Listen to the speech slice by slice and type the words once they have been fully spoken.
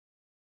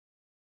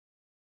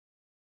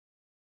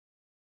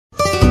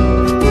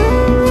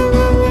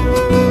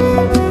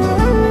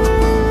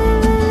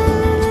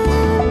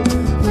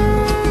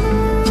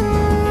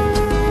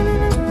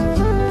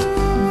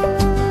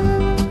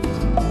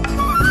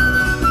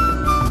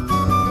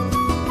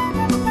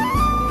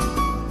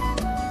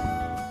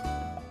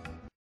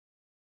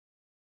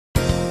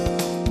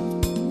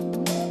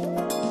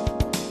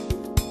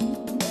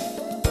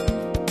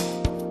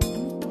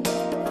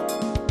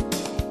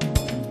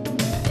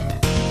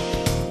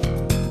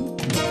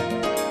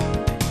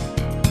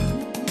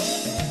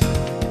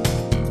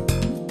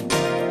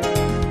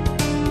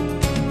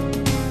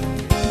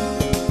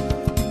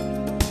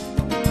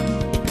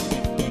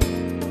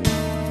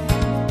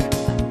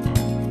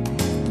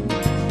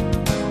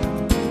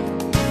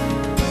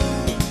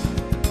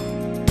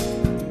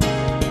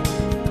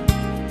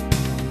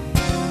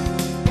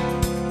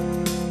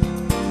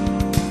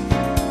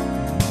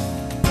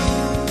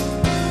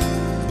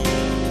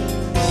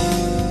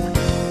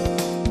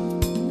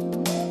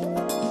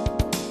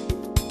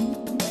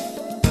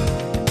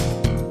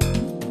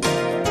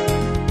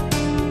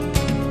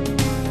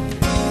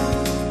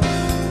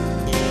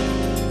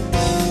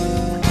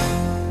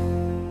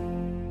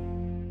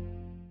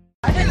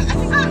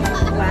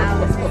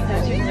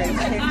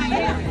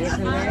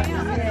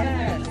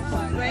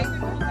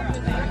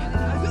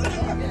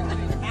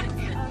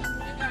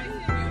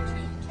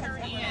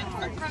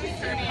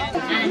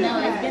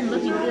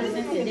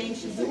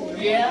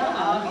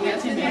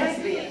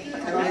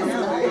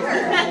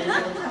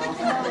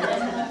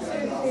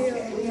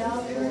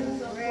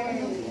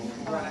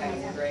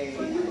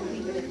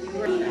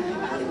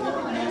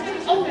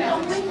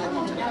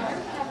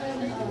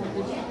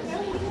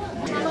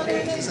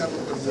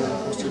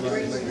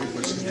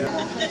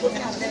Are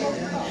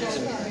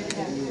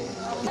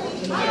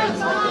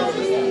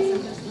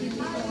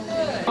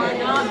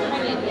not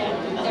printed yet.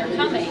 They're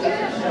coming.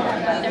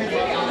 But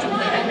they're not.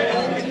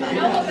 I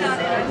know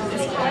about it. I'm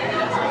just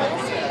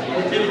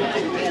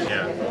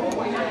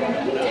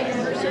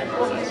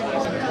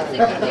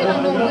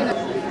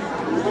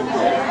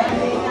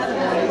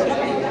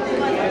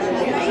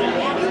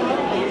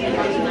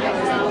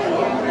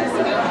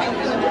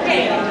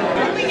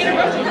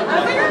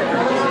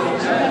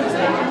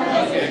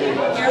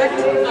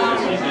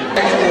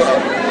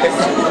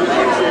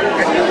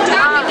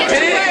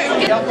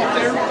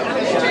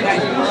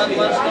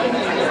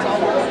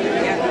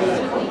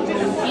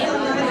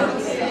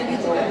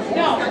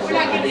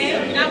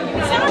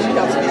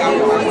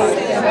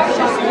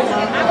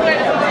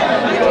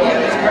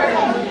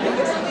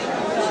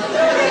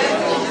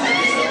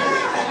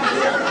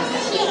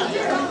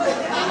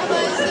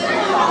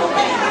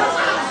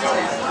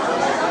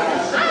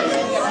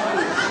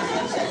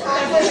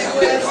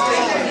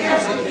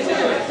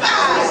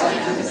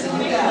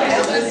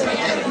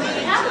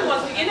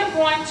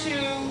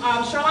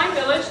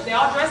They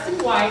all dressed in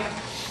white,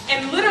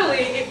 and literally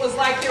it was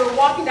like they were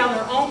walking down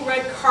their own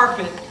red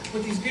carpet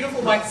with these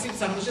beautiful white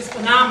suits on. It was just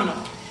phenomenal.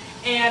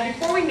 And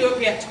before we knew it,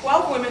 we had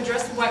 12 women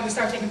dressed in white. We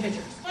started taking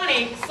pictures.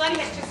 Funny, Sunny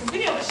had to take some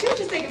video, but she was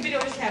just taking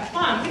video just to have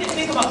fun. We didn't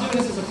think about doing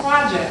this as a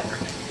project.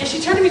 And she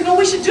turned to me and goes,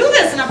 "We should do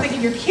this." And I'm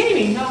thinking, "You're kidding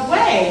me, no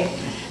way."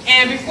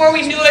 And before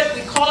we knew it,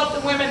 we called up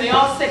the women. They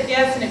all said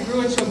yes, and it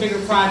grew into a bigger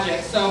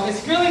project. So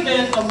it's really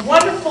been a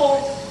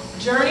wonderful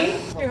journey.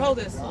 Here, hold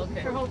this.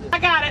 Okay. Here, hold this. I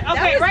got it.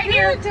 Okay, right good,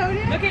 here.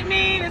 Tony. Look at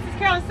me. This is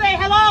Carolyn. Say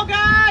hello,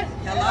 God.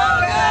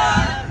 Hello,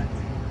 God.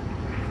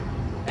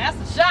 That's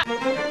the shot.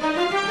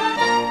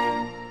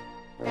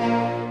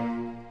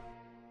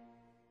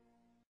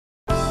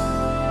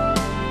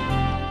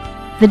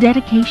 The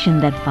dedication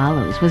that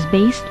follows was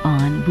based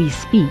on We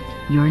Speak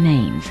Your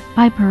Names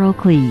by Pearl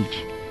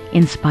Cleage,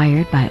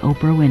 inspired by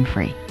Oprah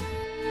Winfrey.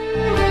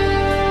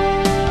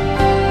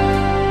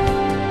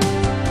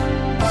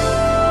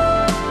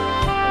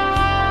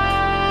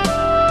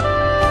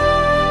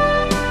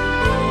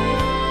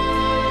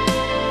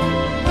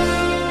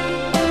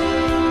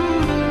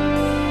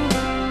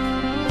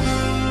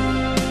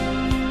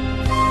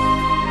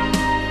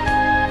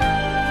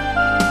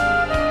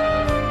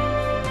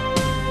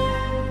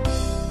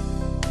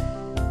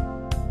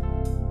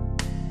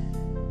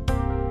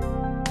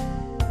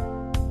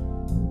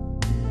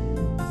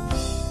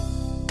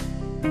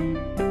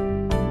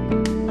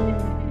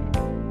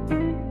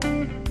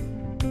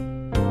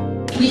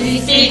 We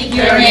speak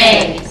your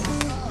names.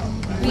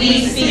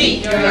 We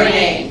speak your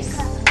names.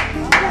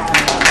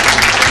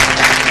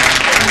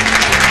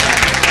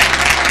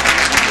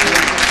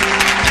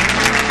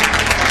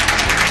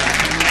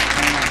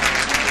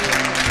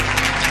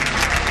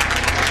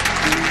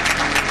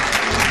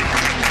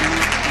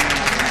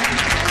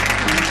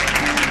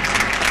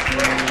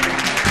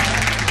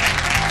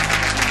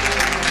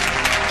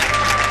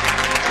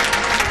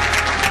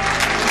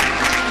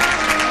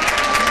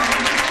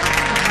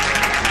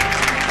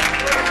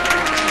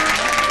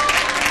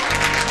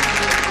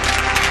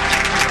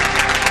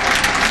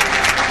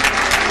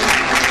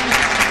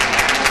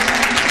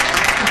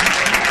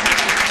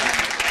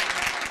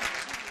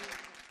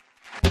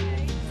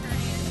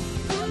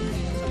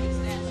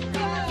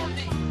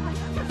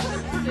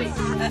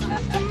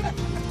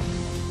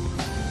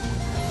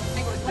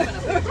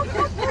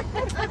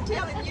 I'm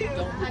telling you.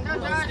 I know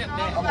Darn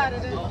all about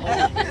it.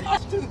 I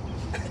still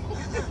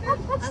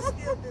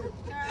do.